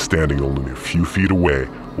 Standing only a few feet away,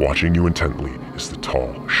 watching you intently, is the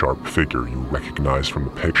tall, sharp figure you recognize from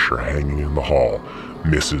the picture hanging in the hall,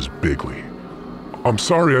 Mrs. Bigley. I'm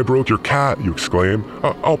sorry I broke your cat, you exclaim.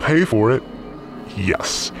 I'll pay for it.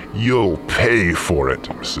 Yes, you'll pay for it,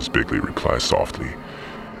 Mrs. Bigley replies softly.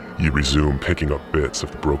 You resume picking up bits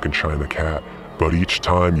of the broken china cat, but each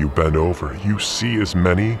time you bend over, you see as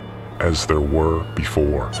many as there were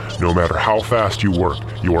before. No matter how fast you work,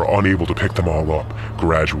 you are unable to pick them all up.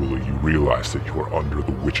 Gradually, you realize that you are under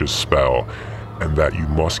the witch's spell, and that you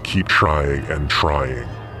must keep trying and trying.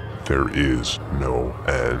 There is no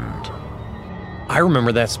end. I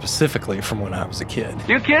remember that specifically from when I was a kid.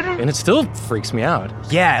 You kidding? And it still freaks me out.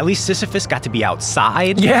 Yeah, at least Sisyphus got to be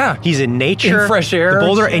outside. Yeah. He's in nature. In fresh air. The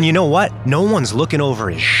boulder, and you know what? No one's looking over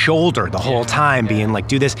his shoulder the whole time being like,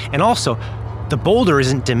 do this. And also, the boulder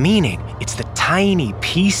isn't demeaning. It's the tiny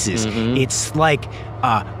pieces. It's like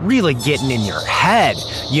really getting in your head,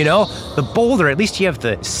 you know? The boulder, at least you have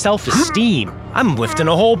the self-esteem. I'm lifting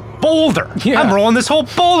a whole boulder. Yeah. I'm rolling this whole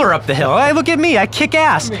boulder up the hill. Hey, look at me, I kick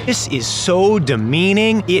ass. This is so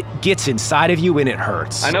demeaning. It gets inside of you and it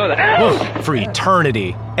hurts. I know that. For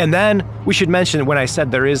eternity. And then we should mention when I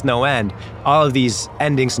said there is no end, all of these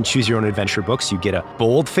endings in Choose Your Own Adventure books, you get a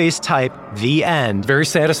bold-faced type, the end. Very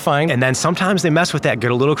satisfying. And then sometimes they mess with that,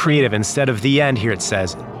 get a little creative. Instead of the end, here it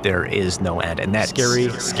says, there is no end. And that's scary.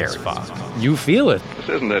 You feel it. This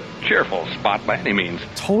isn't a cheerful spot by any means.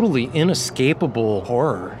 Totally inescapable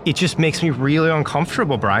horror. It just makes me really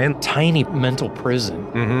uncomfortable, Brian. Tiny mental prison.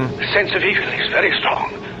 The sense of evil is very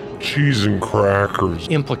strong. Cheese and crackers.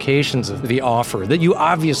 Implications of the offer that you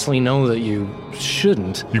obviously know that you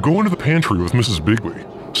shouldn't. You go into the pantry with Mrs. Bigley.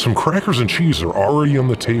 Some crackers and cheese are already on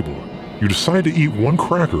the table. You decide to eat one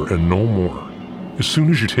cracker and no more. As soon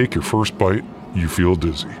as you take your first bite, you feel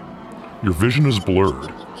dizzy. Your vision is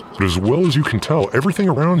blurred, but as well as you can tell, everything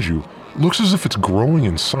around you looks as if it's growing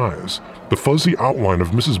in size. The fuzzy outline of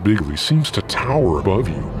Mrs. Bigley seems to tower above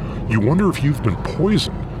you. You wonder if you've been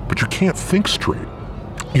poisoned, but you can't think straight.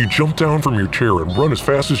 You jump down from your chair and run as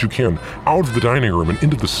fast as you can out of the dining room and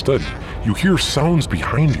into the study. You hear sounds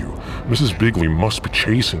behind you. Mrs. Bigley must be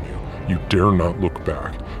chasing you. You dare not look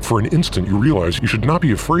back. For an instant, you realize you should not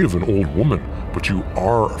be afraid of an old woman, but you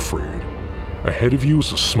are afraid. Ahead of you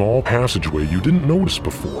is a small passageway you didn't notice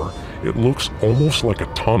before. It looks almost like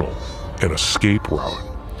a tunnel, an escape route.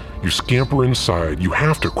 You scamper inside. You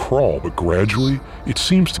have to crawl, but gradually it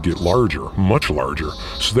seems to get larger, much larger,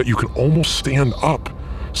 so that you can almost stand up.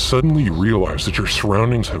 Suddenly you realize that your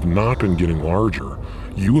surroundings have not been getting larger.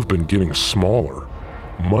 You have been getting smaller.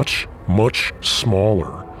 Much, much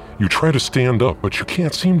smaller. You try to stand up, but you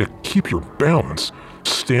can't seem to keep your balance.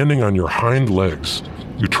 Standing on your hind legs,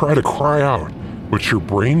 you try to cry out, but your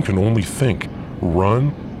brain can only think,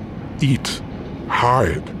 run, eat,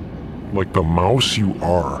 hide, like the mouse you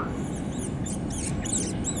are.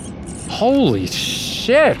 Holy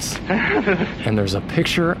shit! And there's a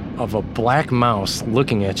picture of a black mouse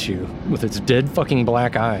looking at you with its dead fucking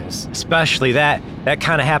black eyes. Especially that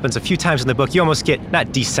kind of happens a few times in the book. You almost get, not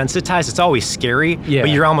desensitized, it's always scary, but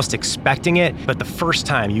you're almost expecting it. But the first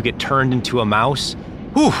time you get turned into a mouse,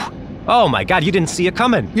 whew, oh my God, you didn't see it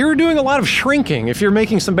coming. You're doing a lot of shrinking if you're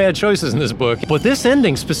making some bad choices in this book. But this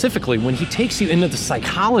ending specifically, when he takes you into the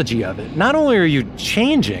psychology of it, not only are you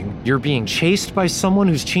changing, you're being chased by someone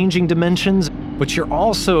who's changing dimensions, but you're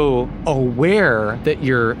also aware that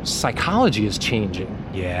your psychology is changing.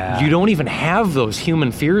 Yeah. You don't even have those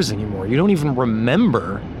human fears anymore. You don't even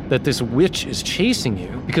remember that this witch is chasing you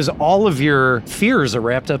because all of your fears are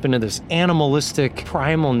wrapped up into this animalistic,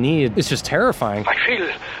 primal need. It's just terrifying. I feel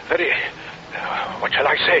very, what shall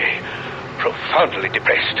I say, profoundly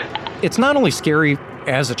depressed. It's not only scary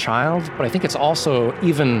as a child, but I think it's also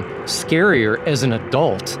even scarier as an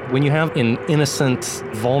adult when you have an innocent,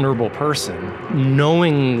 vulnerable person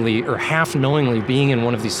knowingly or half knowingly being in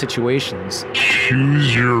one of these situations.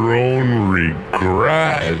 Choose your own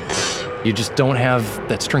regret. You just don't have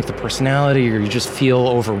that strength of personality, or you just feel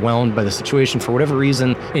overwhelmed by the situation for whatever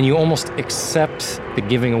reason, and you almost accept the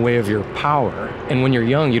giving away of your power. And when you're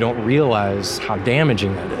young, you don't realize how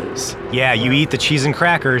damaging that is. Yeah, you eat the cheese and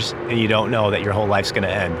crackers, and you don't know that your whole life's gonna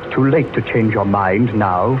end. Too late to change your mind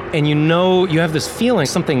now. And you know, you have this feeling,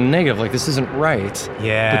 something negative, like this isn't right.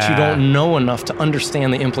 Yeah. But you don't know enough to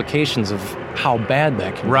understand the implications of how bad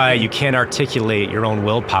that can be. Right, you can't articulate your own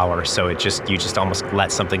willpower, so you just almost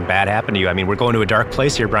let something bad happen to you. I mean, we're going to a dark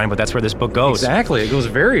place here, Brian, but that's where this book goes. Exactly, it goes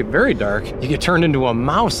very, very dark. You get turned into a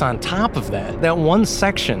mouse on top of that. That one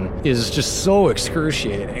section is just so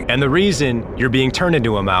excruciating. And the reason you're being turned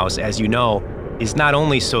into a mouse, as you know, is not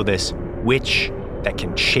only so this witch that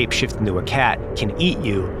can shapeshift into a cat can eat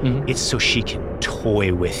you, it's so she can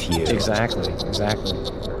toy with you. Exactly.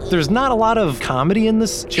 There's not a lot of comedy in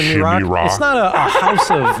this Chimney Rock. It's not a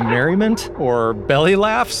house of merriment or belly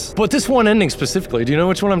laughs. But this one ending specifically, do you know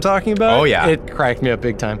which one I'm talking about? Oh, yeah. It cracked me up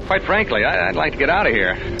big time. Quite frankly, I'd like to get out of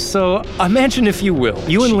here. So imagine, if you will,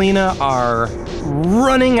 you and Lena are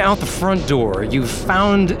running out the front door. You've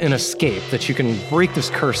found an escape that you can break this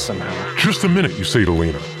curse somehow. Just a minute, you say to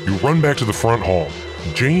Lena. You run back to the front hall.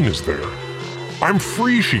 Jane is there. I'm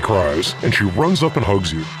free, she cries, and she runs up and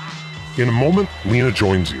hugs you. In a moment, Lena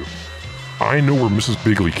joins you. I know where Mrs.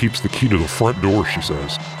 Bigley keeps the key to the front door, she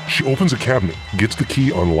says. She opens a cabinet, gets the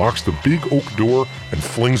key, unlocks the big oak door, and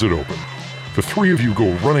flings it open. The three of you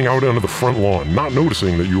go running out onto the front lawn, not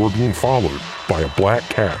noticing that you are being followed by a black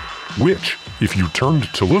cat, which, if you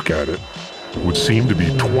turned to look at it, would seem to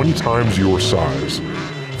be 20 times your size.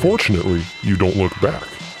 Fortunately, you don't look back.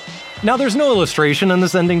 Now, there's no illustration on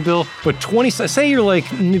this ending, Bill, but say you're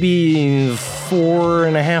like maybe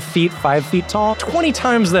 4.5 feet, 5 feet tall. 20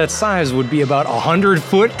 times that size would be about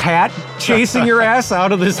 100-foot cat chasing your ass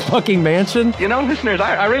out of this fucking mansion. You know, listeners,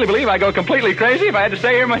 I really believe I go completely crazy if I had to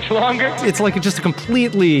stay here much longer. It's like just a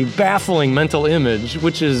completely baffling mental image,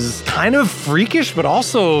 which is kind of freakish, but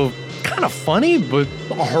also kind of funny, but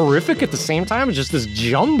horrific at the same time. It's just this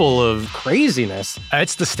jumble of craziness.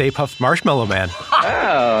 It's the Stay Puft Marshmallow Man.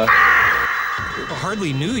 Oh.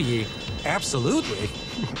 Hardly knew ye. Absolutely.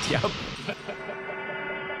 Yep.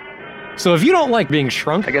 So if you don't like being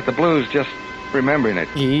shrunk, I get the blues just remembering it.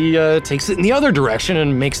 He takes it in the other direction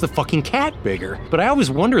and makes the fucking cat bigger. But I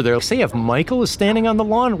always wonder there, say if Michael is standing on the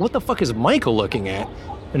lawn, what the fuck is Michael looking at?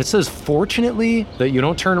 And it says, fortunately, that you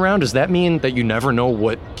don't turn around. Does that mean that you never know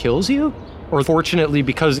what kills you? Or fortunately,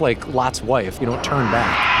 because like Lot's wife, you don't turn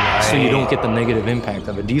back, so you don't get the negative impact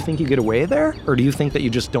of it. Do you think you get away there? Or do you think that you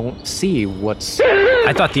just don't see what's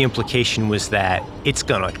I thought the implication was that it's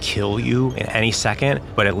gonna kill you in any second,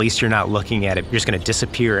 but at least you're not looking at it. You're just gonna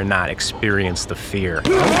disappear and not experience the fear. I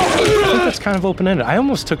think that's kind of open-ended. I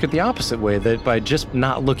almost took it the opposite way, that by just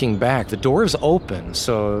not looking back, the door's open,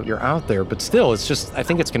 so you're out there, but still, it's just, I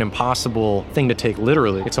think it's an impossible thing to take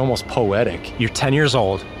literally. It's almost poetic. You're 10 years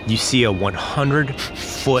old, you see a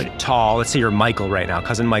 100-foot tall, let's say you're Michael right now,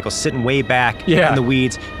 cousin Michael, sitting way back in the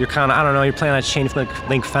weeds. You're kind of, I don't know, you're playing on a chain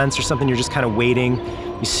link fence or something, you're just kind of waiting.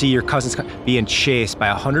 You see your cousins being chased by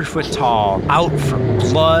a 100-foot tall, out for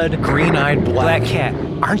blood, green-eyed black cat.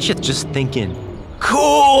 Aren't you just thinking,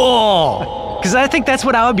 cool? Because I think that's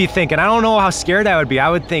what I would be thinking. I don't know how scared I would be.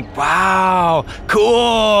 I would think, wow, cool.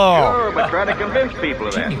 Sure, but try to convince people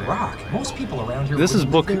of that. Jimmy Rock. Most people around here. This is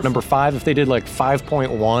book number 5. If they did like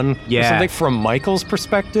 5.1 or something from Michael's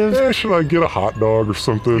perspective. Should I get a hot dog or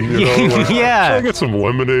something? You know, like, should I get some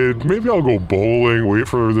lemonade? Maybe I'll go bowling, wait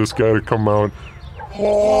for this guy to come out.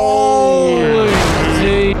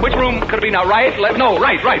 Which room could it be now? Right? No,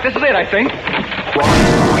 right. This is it, I think.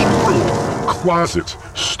 Closet,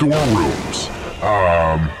 storerooms,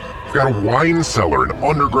 we've got a wine cellar, an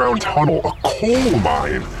underground tunnel, a coal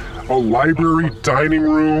mine, a library, dining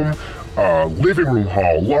room, living room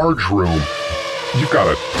hall, large room. You've got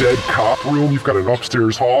a dead cop room, you've got an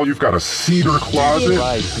upstairs hall, you've got a cedar closet.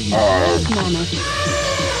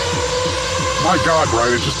 My God,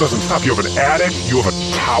 Brian, it just doesn't stop. You have an attic, you have a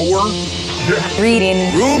tower.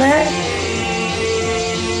 Reading Roulette.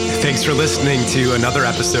 Thanks for listening to another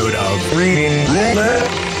episode of Reading Roulette,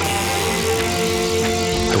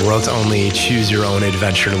 the world's only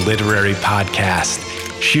choose-your-own-adventure literary podcast.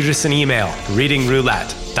 Shoot us an email,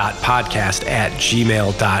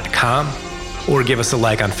 readingroulette.podcast@gmail.com, or give us a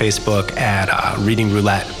like on Facebook at Reading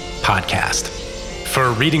Roulette Podcast.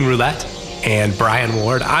 For Reading Roulette and Brian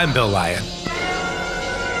Ward, I'm Bill Lyon.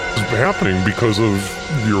 This is happening because of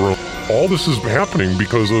your own. All this is happening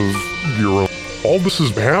because of your own. All this is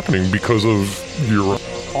happening because of your.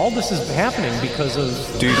 All this is happening because of.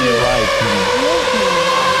 Dude, you're right.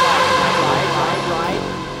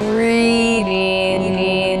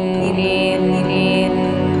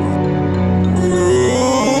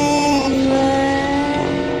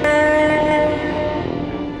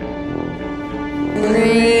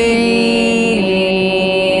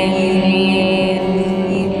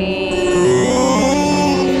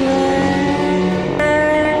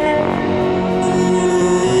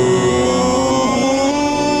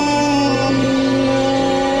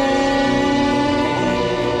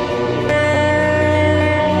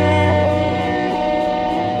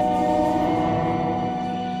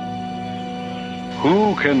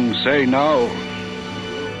 Who can say now?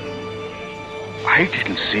 I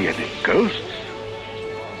didn't see any ghosts.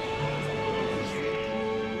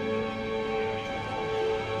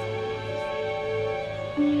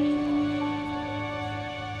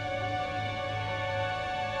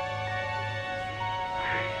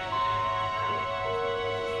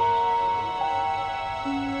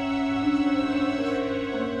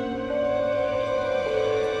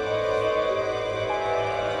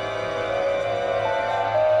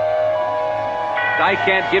 I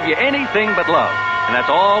can't give you anything but love. And that's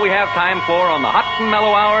all we have time for on the Hot and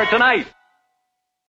Mellow Hour tonight.